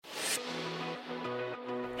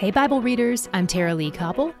Hey Bible readers, I'm Tara Lee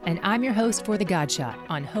Koppel, and I'm your host for The God Shot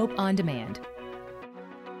on Hope on Demand.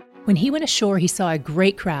 When he went ashore, he saw a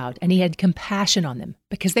great crowd, and he had compassion on them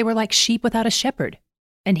because they were like sheep without a shepherd,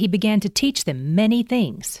 and he began to teach them many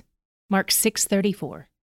things. Mark 6:34.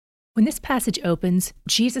 When this passage opens,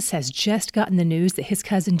 Jesus has just gotten the news that his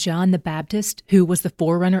cousin John the Baptist, who was the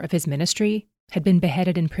forerunner of his ministry, had been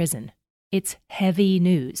beheaded in prison. It's heavy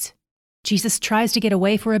news. Jesus tries to get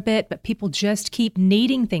away for a bit, but people just keep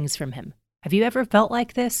needing things from him. Have you ever felt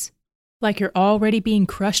like this? Like you're already being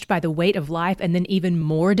crushed by the weight of life and then even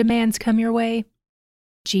more demands come your way?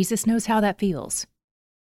 Jesus knows how that feels.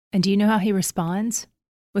 And do you know how he responds?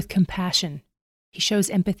 With compassion. He shows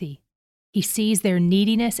empathy. He sees their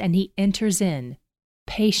neediness and he enters in,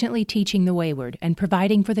 patiently teaching the wayward and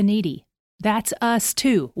providing for the needy. That's us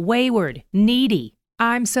too, wayward, needy.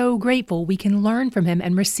 I'm so grateful we can learn from him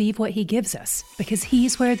and receive what he gives us, because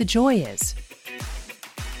he's where the joy is.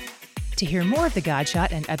 To hear more of The God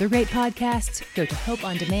Shot and other great podcasts, go to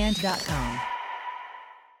hopeondemand.com.